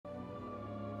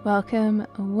Welcome,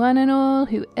 one and all,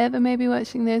 whoever may be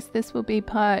watching this. This will be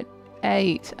part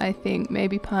 8, I think,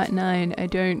 maybe part 9. I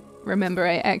don't remember.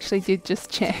 I actually did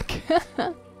just check.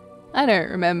 I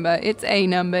don't remember. It's a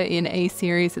number in a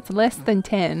series. It's less than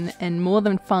 10 and more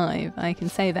than 5. I can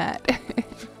say that.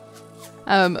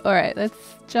 Alright, let's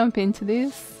jump into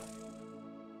this.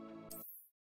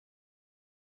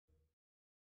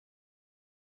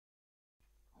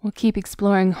 We'll keep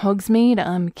exploring Hogsmeade.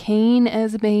 I'm keen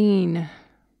as a bean.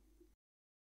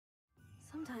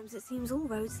 Sometimes it seems all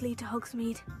roads lead to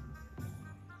Hogsmeade.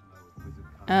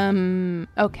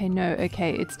 Okay, no,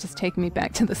 okay, it's just taking me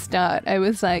back to the start. I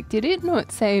was like, did it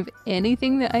not save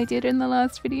anything that I did in the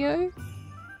last video?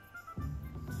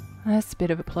 That's a bit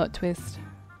of a plot twist.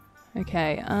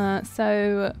 Okay,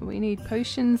 so we need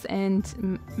potions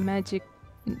and magic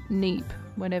neep,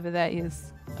 whatever that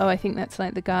is. Oh, I think that's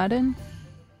like the garden.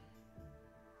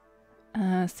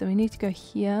 So we need to go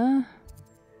here.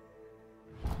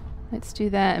 Let's do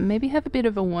that and maybe have a bit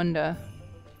of a wander.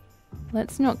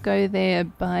 Let's not go there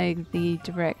by the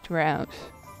direct route,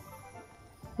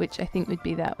 which I think would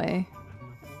be that way.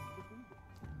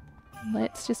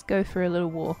 Let's just go for a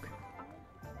little walk.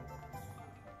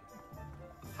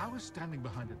 How is standing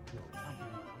behind a door?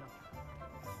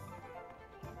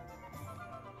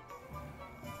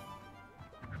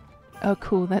 Oh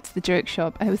cool, that's the joke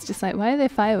shop. I was just like, why are there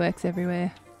fireworks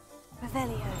everywhere?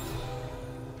 Revelio.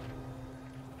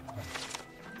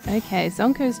 Okay,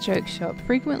 Zonko's joke shop.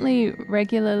 Frequented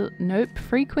regularly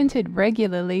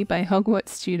by Hogwarts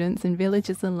students and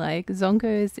villagers alike,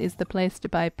 Zonko's is the place to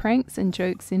buy pranks and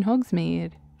jokes in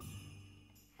Hogsmeade.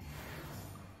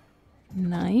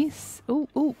 Nice. Ooh,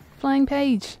 ooh, flying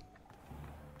page.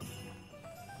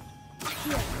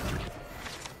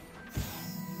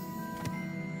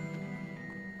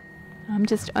 I'm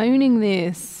just owning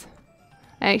this.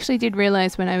 I actually did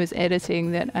realize when I was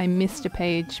editing that I missed a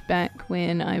page back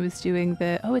when I was doing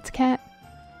the... Oh, it's a cat!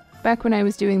 Back when I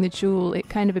was doing the jewel, it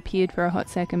kind of appeared for a hot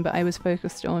second, but I was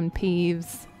focused on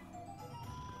Peeves.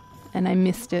 And I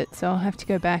missed it, so I'll have to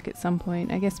go back at some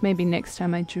point. I guess maybe next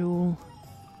time I jewel.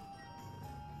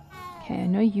 Okay, I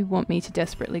know you want me to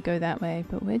desperately go that way,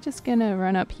 but we're just gonna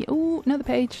run up here. Ooh, another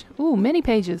page. Ooh, many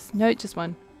pages. No, just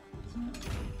one.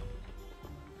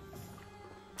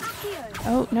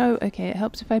 Oh, no, okay, it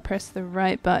helps if I press the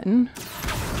right button.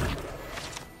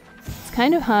 It's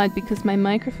kind of hard because my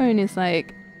microphone is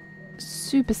like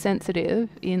super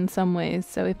sensitive in some ways,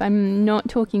 so if I'm not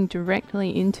talking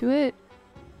directly into it,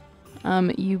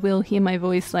 you will hear my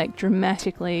voice like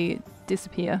dramatically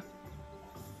disappear.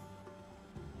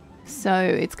 So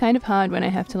it's kind of hard when I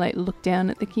have to like look down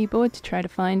at the keyboard to try to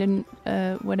find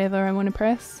whatever I want to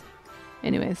press.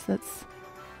 Anyways, that's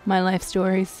my life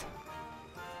stories.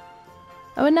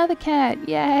 Oh, another cat!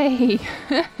 Yay!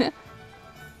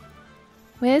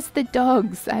 Where's the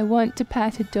dogs? I want to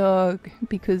pat a dog,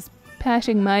 because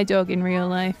patting my dog in real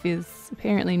life is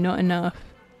apparently not enough.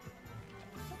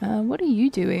 What are you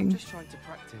doing? Just trying to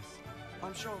practice.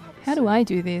 I'm sure I'll have it How do I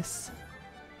do this?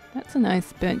 That's a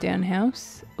nice burnt down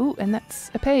house. Ooh, and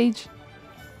that's a page.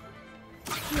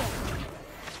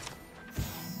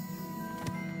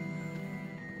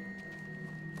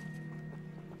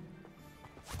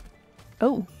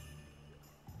 Oh.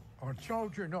 I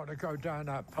told you not to go down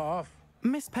that path.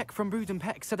 Miss Peck from Brood and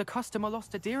Peck said a customer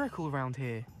lost a diricle around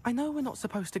here. I know we're not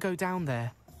supposed to go down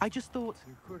there. I just thought...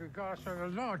 You could have got us in a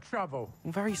lot of trouble.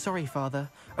 I'm very sorry,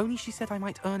 Father. Only she said I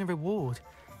might earn a reward.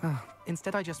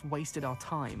 Instead, I just wasted our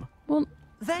time. Well,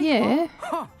 there yeah. You are.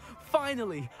 Huh,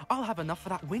 finally! I'll have enough for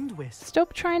that wind wisp.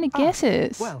 Stop trying to get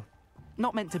it. Well,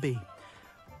 not meant to be.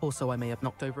 Also, I may have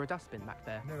knocked over a dustbin back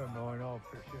there. Never mind, I'll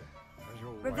fix it. As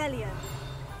always. Revelio.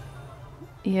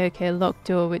 Yeah, okay, locked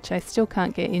door, which I still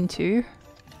can't get into.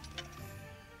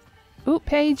 Ooh,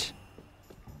 page.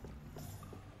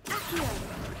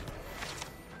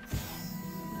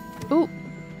 Ooh,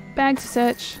 bag to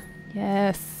search.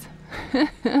 Yes.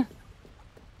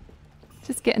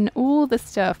 Just getting all the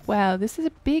stuff. Wow, this is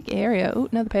a big area. Ooh,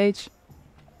 another page.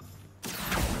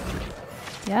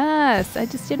 Yes, I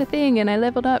just did a thing and I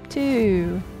leveled up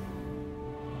too.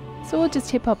 It's all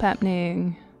just hip hop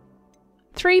happening.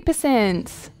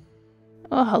 3%!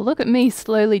 Oh, look at me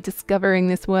slowly discovering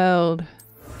this world.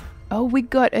 Oh, we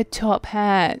got a top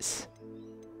hat.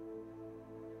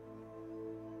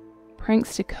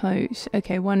 Prankster coat.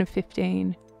 Okay, 1 of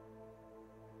 15.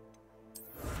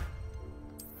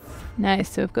 Nice,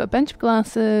 so we've got a bunch of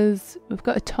glasses. We've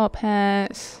got a top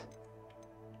hat.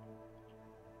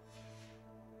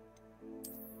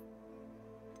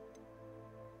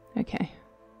 Okay.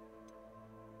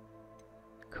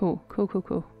 Cool, cool, cool,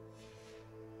 cool.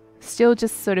 still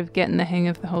just sort of getting the hang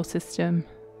of the whole system.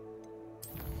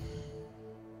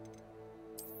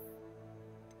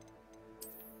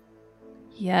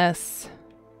 Yes.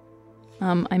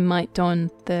 I might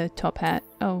don the top hat.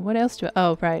 Oh, what else do I...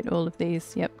 Oh, right, all of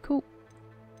these. Yep, cool.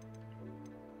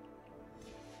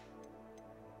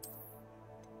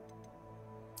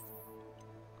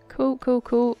 Cool, cool,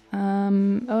 cool.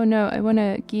 Oh no, I want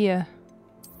a gear.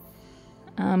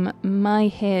 My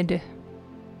head.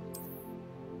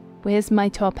 Where's my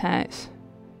top hat?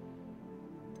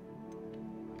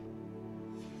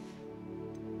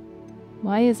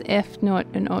 Why is F not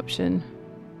an option?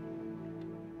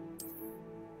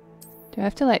 Do I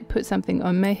have to like put something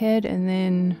on my head and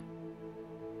then...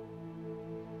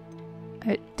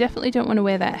 I definitely don't want to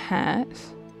wear that hat.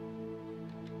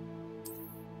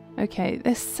 Okay,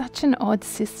 there's such an odd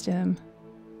system.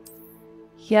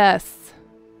 Yes.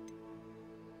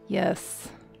 Yes.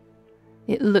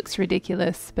 It looks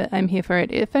ridiculous, but I'm here for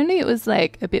it. If only it was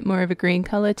like a bit more of a green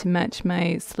color to match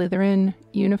my Slytherin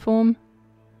uniform.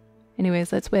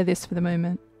 Anyways, let's wear this for the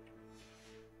moment.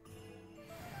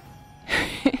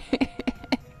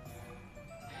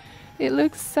 It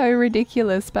looks so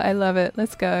ridiculous, but I love it.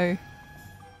 Let's go.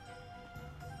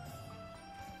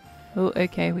 Oh,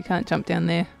 okay, we can't jump down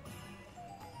there.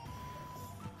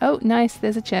 Oh, nice,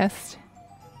 there's a chest.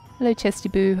 Hello, Chesty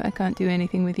Boo. I can't do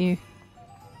anything with you.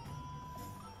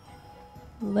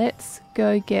 Let's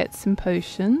go get some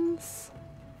potions.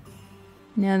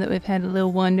 Now that we've had a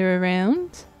little wander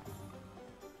around.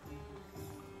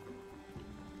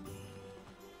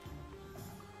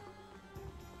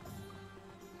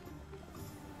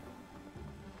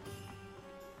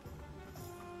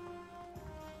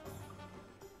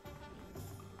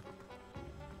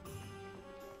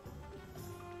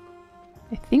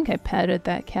 I think I patted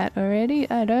that cat already.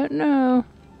 I don't know.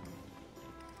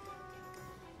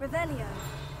 Revelio.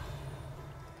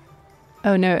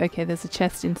 Oh no, okay, there's a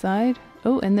chest inside.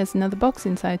 Oh, and there's another box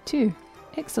inside too.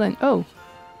 Excellent. Oh.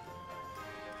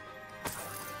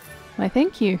 Why,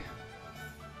 thank you.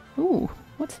 Ooh,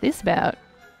 what's this about?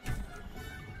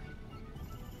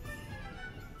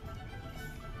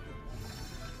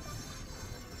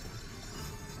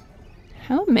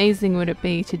 How amazing would it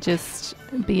be to just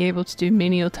be able to do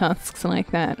menial tasks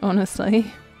like that, honestly?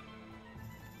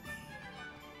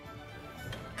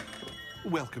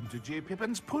 Welcome to J.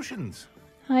 Pippin's Potions.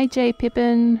 Hi, J.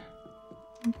 Pippin.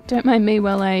 Don't mind me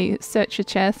while I search your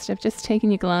chest. I've just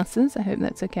taken your glasses. I hope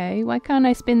that's okay. Why can't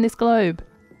I spin this globe?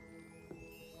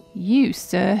 You,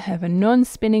 sir, have a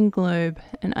non-spinning globe,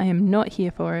 and I am not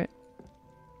here for it.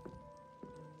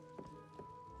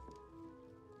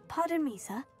 Pardon me,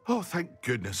 sir. Oh, thank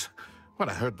goodness. When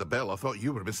I heard the bell, I thought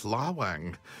you were Miss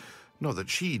Lawang. Not that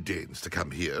she deigns to come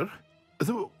here.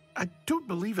 Though, I don't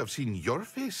believe I've seen your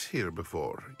face here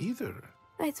before, either.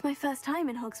 It's my first time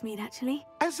in Hogsmeade, actually.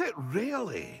 Is it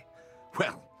really?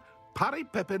 Well, Parry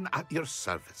Pippin at your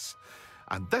service.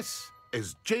 And this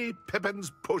is J.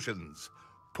 Pippin's Potions.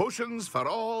 Potions for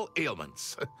all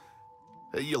ailments.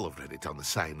 You'll have read it on the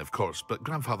sign, of course, but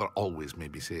Grandfather always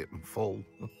made me say it in full.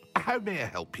 How may I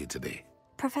help you today?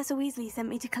 Professor Weasley sent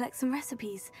me to collect some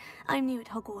recipes. I'm new at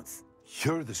Hogwarts.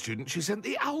 You're the student she sent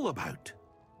the owl about.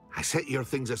 I set your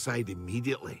things aside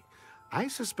immediately. I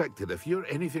suspected if you're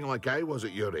anything like I was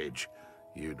at your age,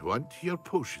 you'd want your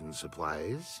potion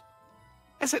supplies.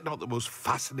 Is it not the most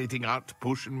fascinating art,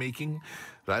 potion making?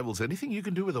 Rivals anything you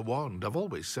can do with a wand, I've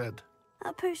always said.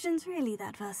 Are potions really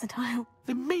that versatile?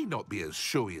 They may not be as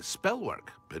showy as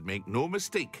spellwork, but make no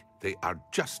mistake, they are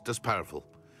just as powerful.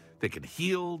 They can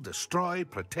heal, destroy,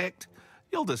 protect.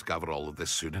 You'll discover all of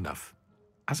this soon enough.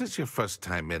 As it's your first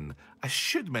time in, I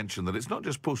should mention that it's not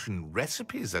just potion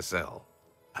recipes I sell.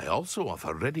 I also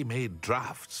offer ready-made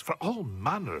drafts for all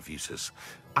manner of uses,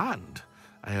 and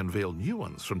I unveil new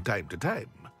ones from time to time.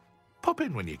 Pop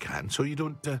in when you can so you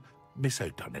don't miss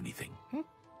out on anything.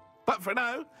 But for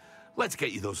now, let's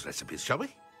get you those recipes, shall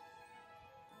we?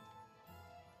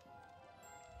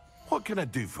 What can I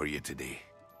do for you today?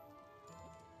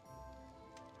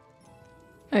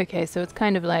 Okay, so it's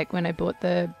kind of like when I bought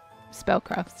the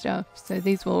spellcraft stuff, so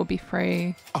these will all be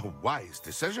free. A wise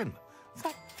decision.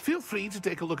 Feel free to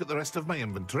take a look at the rest of my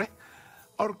inventory,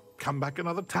 or come back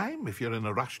another time if you're in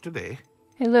a rush today.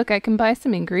 Hey look, I can buy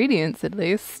some ingredients at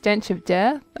least. Stench of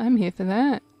Death, I'm here for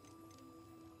that.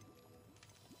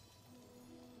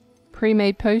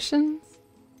 Pre-made potions?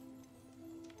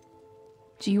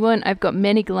 Do you want... I've got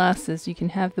many glasses, you can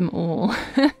have them all.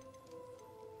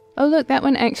 Oh look, that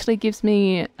one actually gives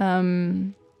me,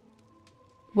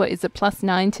 what is it,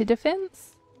 +9 to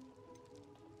defense?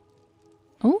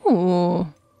 Ooh.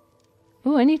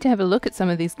 Ooh, I need to have a look at some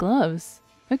of these gloves.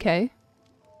 Okay.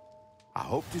 I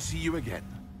hope to see you again.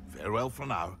 Farewell for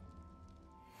now.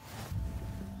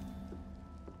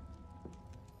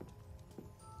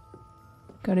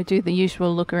 Gotta do the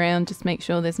usual look around, just make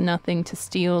sure there's nothing to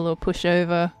steal or push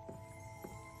over.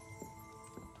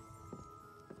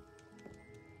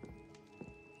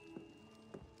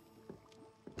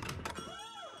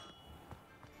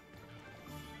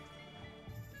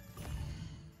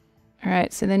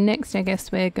 Alright, so then next I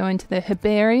guess we're going to the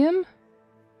herbarium,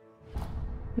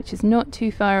 which is not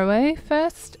too far away.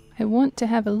 First, I want to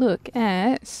have a look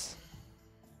at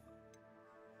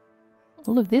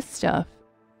all of this stuff.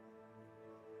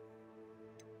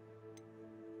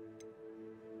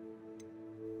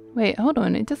 Wait, hold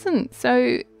on. It doesn't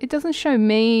show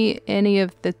me any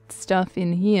of the stuff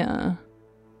in here.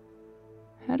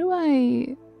 How do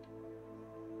I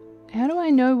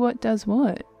know what does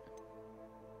what?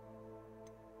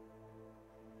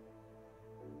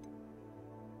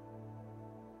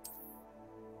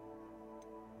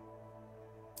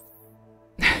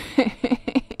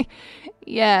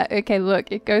 Yeah, okay,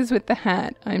 look, it goes with the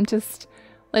hat.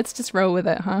 Let's just roll with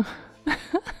it, huh?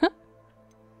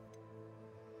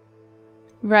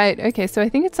 Right, okay, so I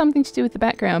think it's something to do with the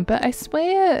background, but I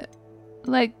swear,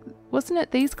 like, wasn't it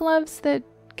these gloves that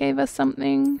gave us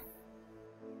something?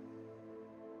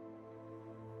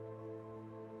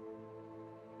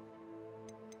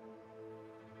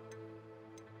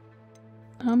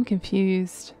 I'm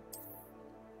confused.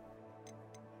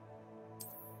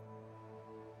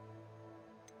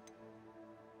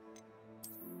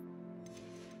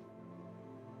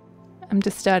 I'm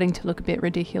just starting to look a bit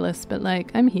ridiculous, but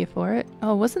like, I'm here for it.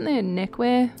 Oh, wasn't there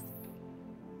neckwear?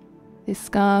 This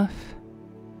scarf.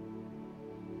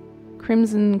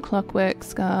 Crimson clockwork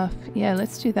scarf. Yeah,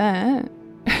 let's do that.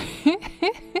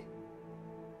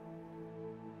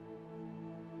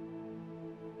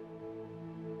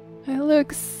 I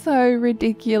look so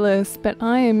ridiculous, but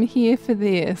I am here for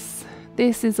this.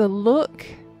 This is a look.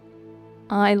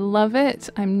 I love it.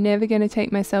 I'm never going to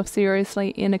take myself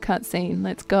seriously in a cutscene.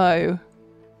 Let's go.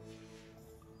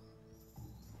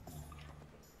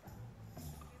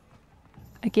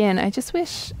 Again, I just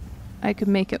wish I could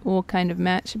make it all kind of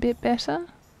match a bit better.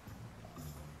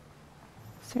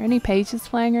 Is there any pages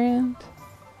flying around?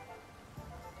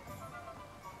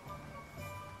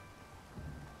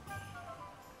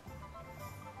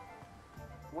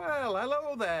 Well,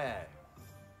 hello there.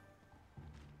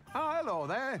 Oh, hello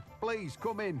there. Please,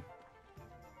 come in.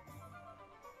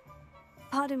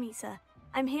 Pardon me, sir.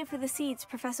 I'm here for the seeds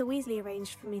Professor Weasley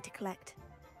arranged for me to collect.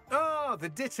 Oh, the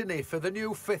dittany for the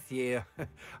new 5th year.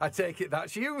 I take it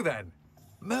that's you, then.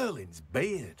 Merlin's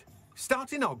beard.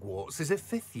 Starting Hogwarts as a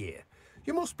 5th year.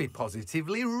 You must be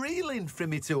positively reeling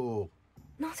from it all.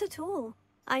 Not at all.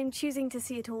 I'm choosing to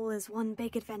see it all as one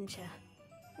big adventure.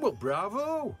 Well,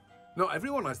 bravo. Not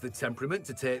everyone has the temperament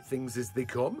to take things as they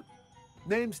come.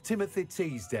 Name's Timothy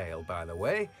Teasdale, by the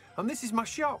way, and this is my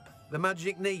shop, the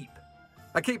Magic Neep.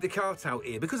 I keep the cart out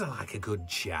here because I like a good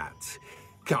chat.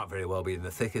 Can't very well be in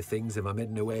the thick of things if I'm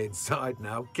hidden away inside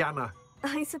now, can I?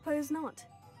 I suppose not.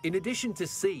 In addition to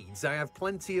seeds, I have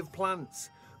plenty of plants.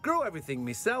 Grow everything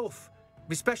myself.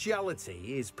 My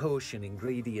speciality is potion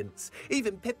ingredients.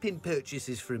 Even Pippin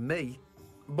purchases from me.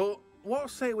 But what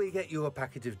say we get you a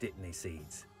packet of Dittany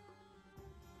seeds?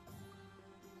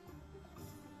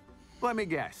 Let me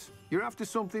guess. You're after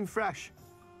something fresh.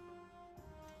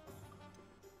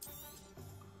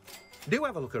 Do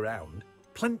have a look around.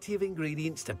 Plenty of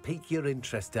ingredients to pique your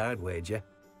interest, I'd wager.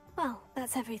 Well,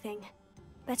 that's everything.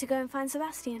 Better go and find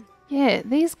Sebastian. Yeah,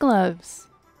 these gloves.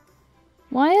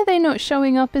 Why are they not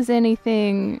showing up as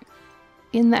anything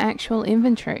in the actual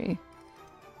inventory?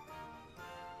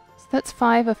 So that's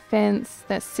 5 offense,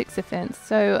 that's 6 offense.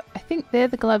 So I think they're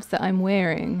the gloves that I'm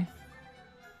wearing.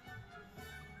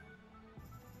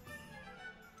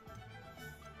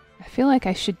 I feel like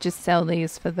I should just sell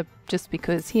these for just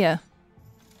because here.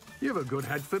 You have a good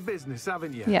head for business,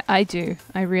 haven't you? Yeah, I do.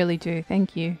 I really do.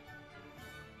 Thank you.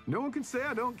 No one can say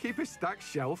I don't keep a stacked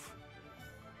shelf.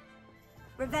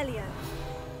 Revelio.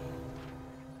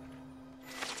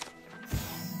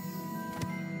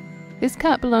 This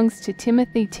cart belongs to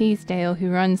Timothy Teasdale, who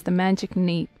runs the Magic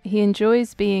Neep. He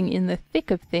enjoys being in the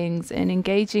thick of things and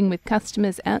engaging with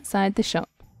customers outside the shop.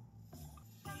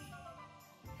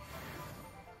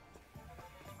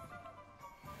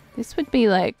 This would be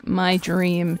like my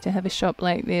dream, to have a shop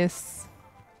like this.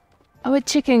 Oh, a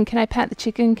chicken! Can I pat the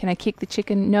chicken? Can I kick the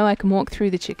chicken? No, I can walk through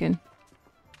the chicken.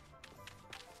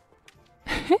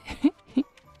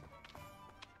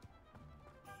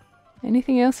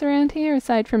 Anything else around here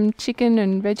aside from chicken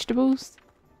and vegetables?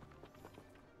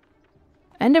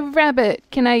 And a rabbit!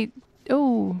 Can I...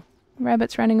 Oh,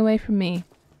 rabbit's running away from me.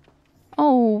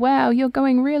 Oh, wow, you're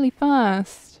going really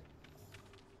fast.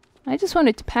 I just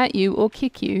wanted to pat you or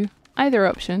kick you. Either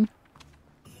option.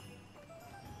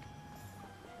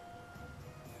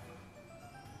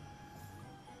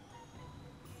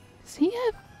 Does he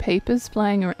have papers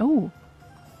flying around? Oh.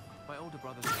 My older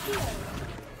brother's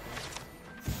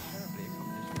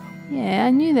Yeah,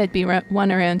 I knew there'd be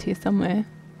one around here somewhere.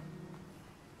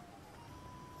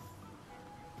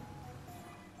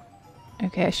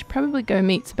 Okay, I should probably go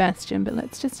meet Sebastian, but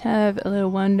let's just have a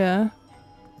little wander.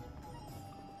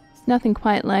 It's nothing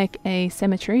quite like a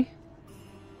cemetery.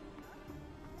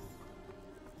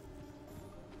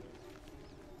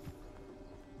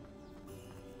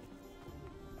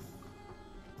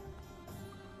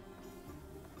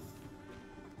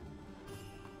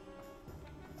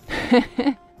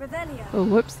 Oh,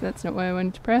 whoops, that's not what I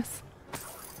wanted to press.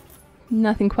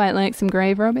 Nothing quite like some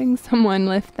grave robbing. Someone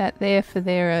left that there for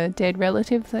their dead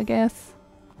relatives, I guess.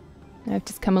 I've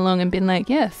just come along and been like,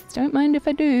 yes, don't mind if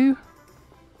I do.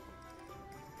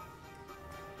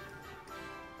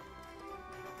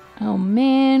 Oh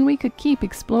man, we could keep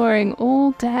exploring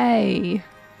all day.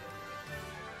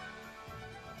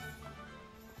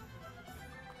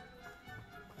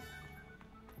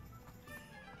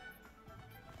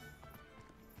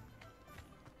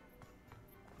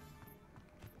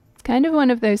 It's kind of one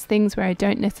of those things where I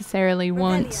don't necessarily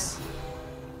want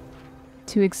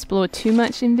to explore too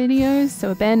much in videos. So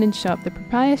abandoned shop. The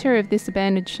proprietor of this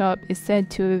abandoned shop is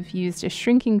said to have used a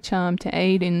shrinking charm to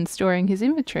aid in storing his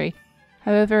inventory.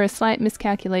 However, a slight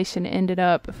miscalculation ended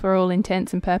up, for all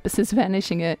intents and purposes,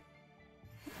 vanishing it.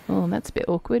 Oh, that's a bit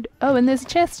awkward. Oh, and there's a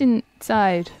chest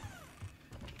inside.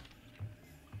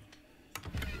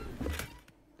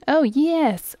 Oh,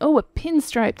 yes! Oh, a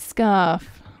pinstriped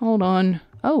scarf. Hold on.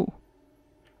 Oh.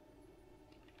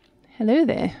 Hello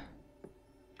there.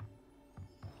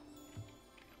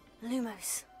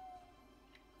 Lumos.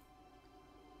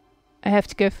 I have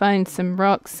to go find some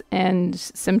rocks and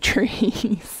some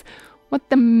trees. What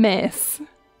the mess.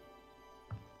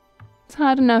 It's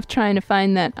hard enough trying to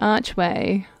find that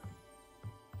archway.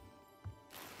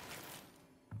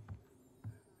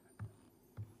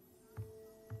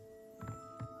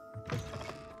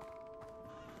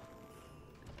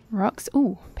 Rocks.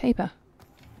 Ooh, paper.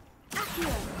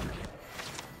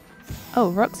 Oh,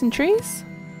 rocks and trees?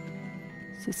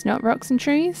 Is this not rocks and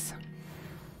trees?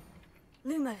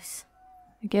 Lumos.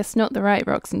 I guess not the right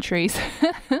rocks and trees.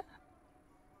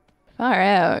 Far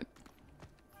out.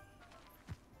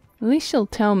 At least she'll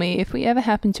tell me. If we ever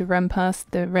happen to run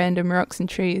past the random rocks and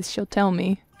trees, she'll tell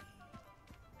me.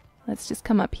 Let's just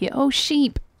come up here. Oh,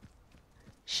 sheep!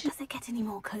 Does it get any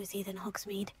more cozy than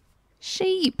Hogsmeade?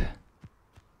 Sheep!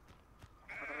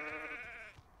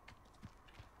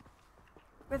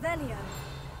 Revelio.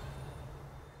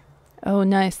 Oh,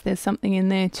 nice. There's something in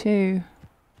there too.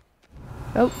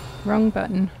 Oh, wrong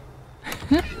button.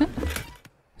 I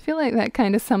feel like that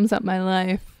kind of sums up my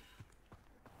life.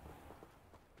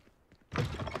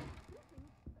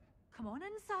 Come on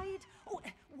inside. Oh,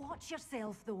 watch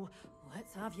yourself though.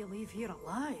 Let's have you leave here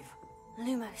alive.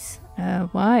 Lumos.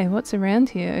 Why? What's around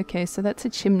here? Okay, so that's a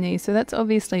chimney. So that's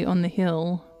obviously on the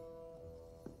hill.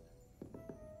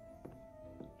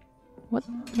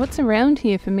 What's around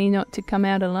here for me not to come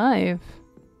out alive?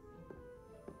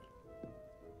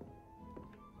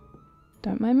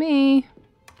 Don't mind me.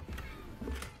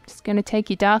 Just gonna take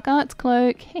your dark arts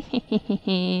cloak.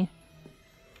 Hehehehe.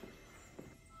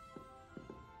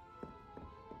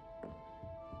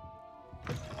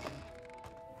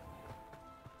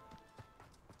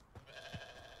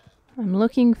 I'm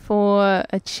looking for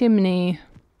a chimney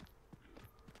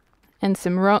and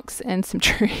some rocks and some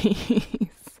trees.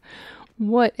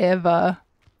 Whatever.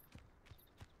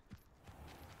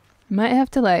 Might have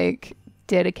to like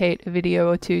dedicate a video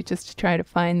or two just to try to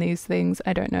find these things.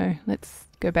 I don't know. Let's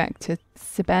go back to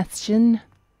Sebastian.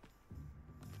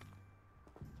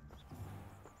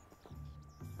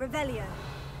 Revelio.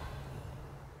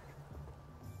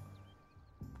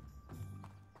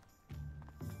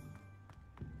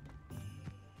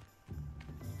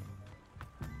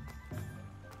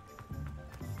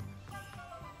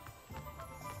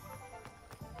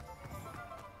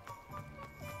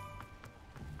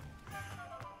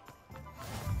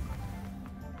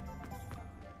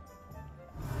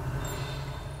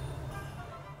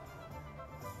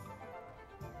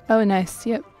 Oh, nice.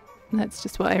 Yep. That's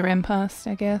just what I ran past,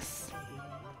 I guess.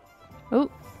 Oh,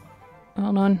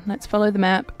 hold on. Let's follow the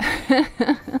map.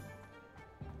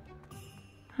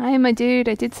 Hi, my dude.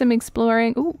 I did some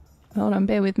exploring. Oh, hold on.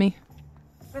 Bear with me.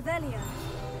 Revelio.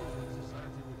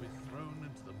 Society will be thrown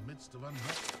into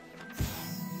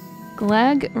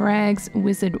Glag Rags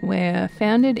Wizardwear,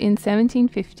 founded in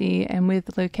 1750 and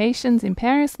with locations in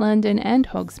Paris, London and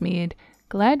Hogsmeade,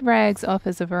 Glad Rags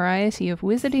offers a variety of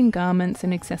wizarding garments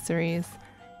and accessories.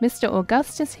 Mr.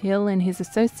 Augustus Hill and his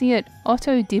associate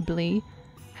Otto Dibley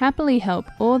happily help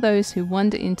all those who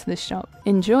wander into the shop,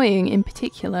 enjoying in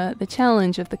particular the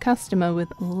challenge of the customer with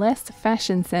less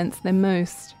fashion sense than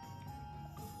most.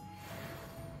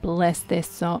 Bless their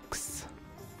socks.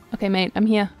 Okay, mate, I'm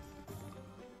here.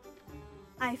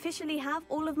 I officially have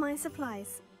all of my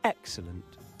supplies. Excellent.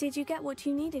 Did you get what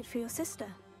you needed for your sister?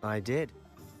 I did.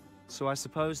 So I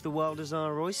suppose the world is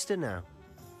our oyster now.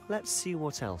 Let's see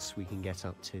what else we can get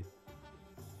up to.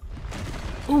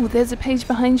 Ooh, there's a page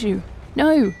behind you.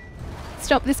 No!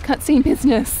 Stop this cutscene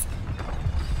business!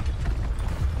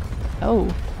 Oh.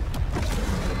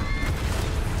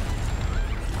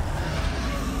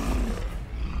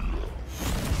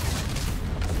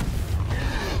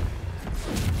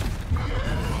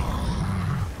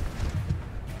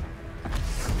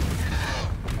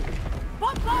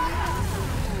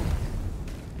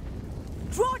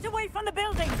 Draw it away from the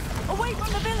building! Away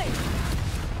from the village!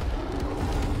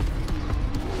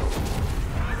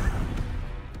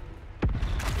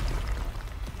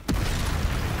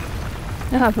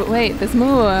 Ah, but wait, there's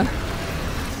more.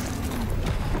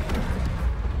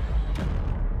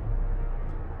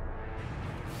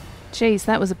 Jeez,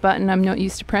 that was a button I'm not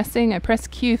used to pressing. I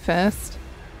pressed Q first.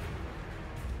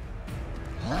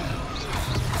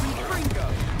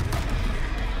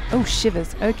 Oh,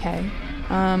 shivers. Okay.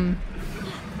 Are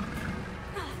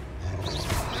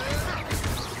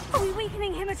we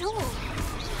weakening him at all?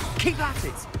 Keep at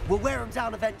it! We'll wear him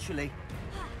down eventually.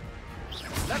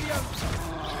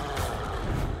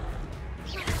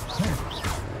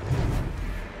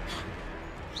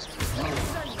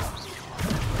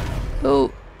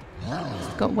 Oh,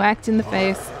 got whacked in the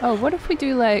face. Oh, what if we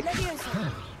do like...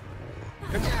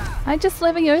 I just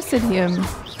Leviosa him.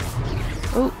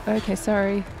 Oh, okay,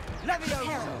 sorry.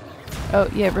 Oh,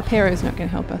 yeah, Repairo's not going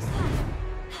to help us.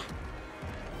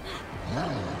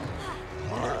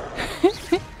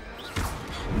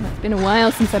 It's been a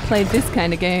while since I played this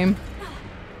kind of game.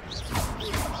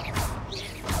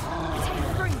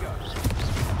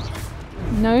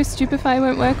 No, Stupefy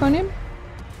won't work on him?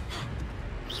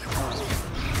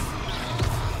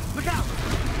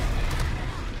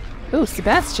 Oh,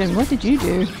 Sebastian, what did you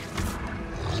do?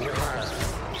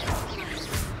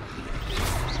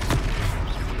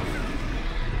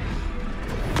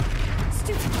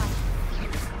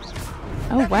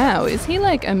 Oh wow, is he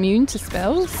like immune to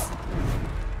spells?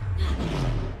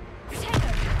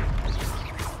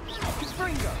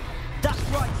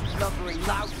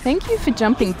 Thank you for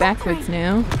jumping backwards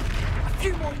now. A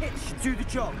few more hits should do the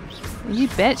job. You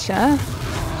betcha.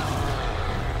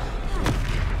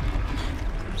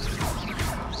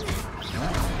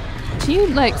 Do you,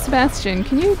 like, Sebastian,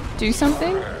 can you do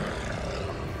something?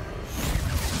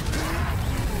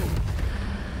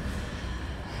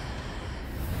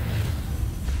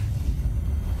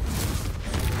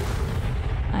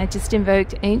 I just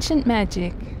invoked ancient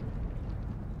magic.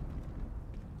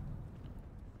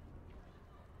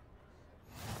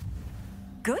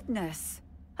 Goodness!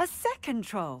 A second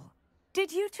troll!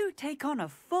 Did you two take on a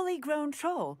fully grown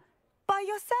troll? By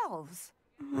yourselves?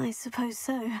 I suppose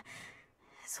so.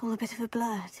 It's all a bit of a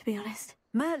blur, to be honest.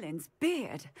 Merlin's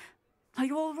beard. Are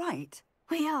you all right?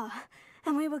 We are,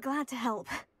 and we were glad to help.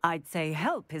 I'd say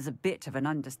help is a bit of an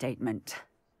understatement.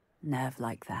 Nerve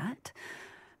like that.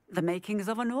 The makings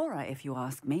of an aura, if you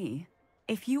ask me.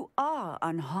 If you are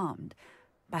unharmed,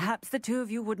 perhaps the two of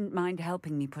you wouldn't mind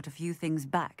helping me put a few things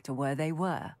back to where they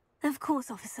were. Of course,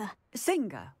 officer.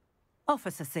 Singer.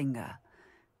 Officer Singer.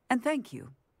 And thank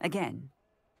you, again.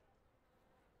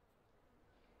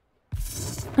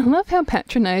 I love how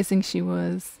patronizing she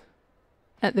was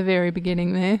at the very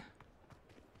beginning there.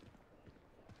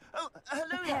 Oh,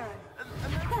 hello.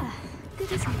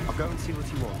 Good as I'll go and see what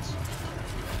he wants.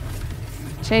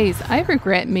 Jeez, I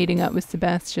regret meeting up with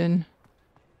Sebastian.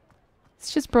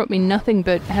 It's just brought me nothing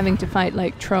but having to fight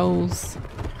like trolls.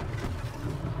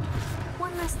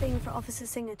 One last thing for Officer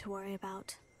Singer to worry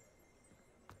about.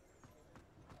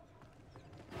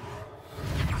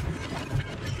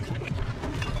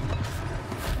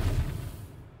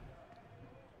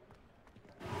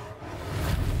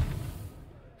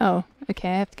 Oh, okay,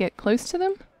 I have to get close to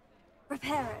them?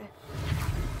 Reparo.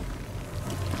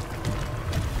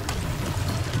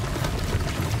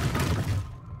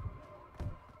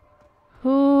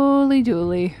 Holy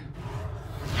dooly.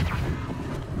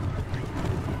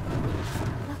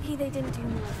 Lucky they didn't do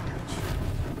more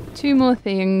damage. 2 more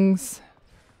things.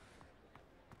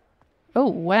 Oh,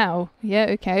 wow. Yeah,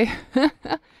 okay.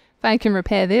 If I can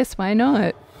repair this, why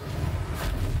not?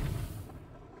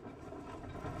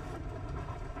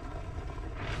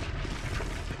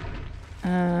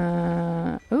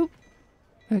 Oh.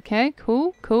 Okay,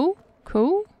 cool.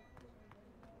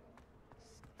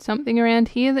 Something around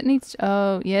here that needs to...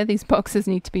 Oh, yeah, these boxes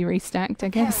need to be restacked, I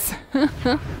guess.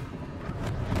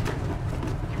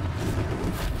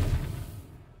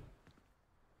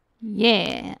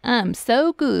 Yeah, I'm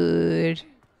so good.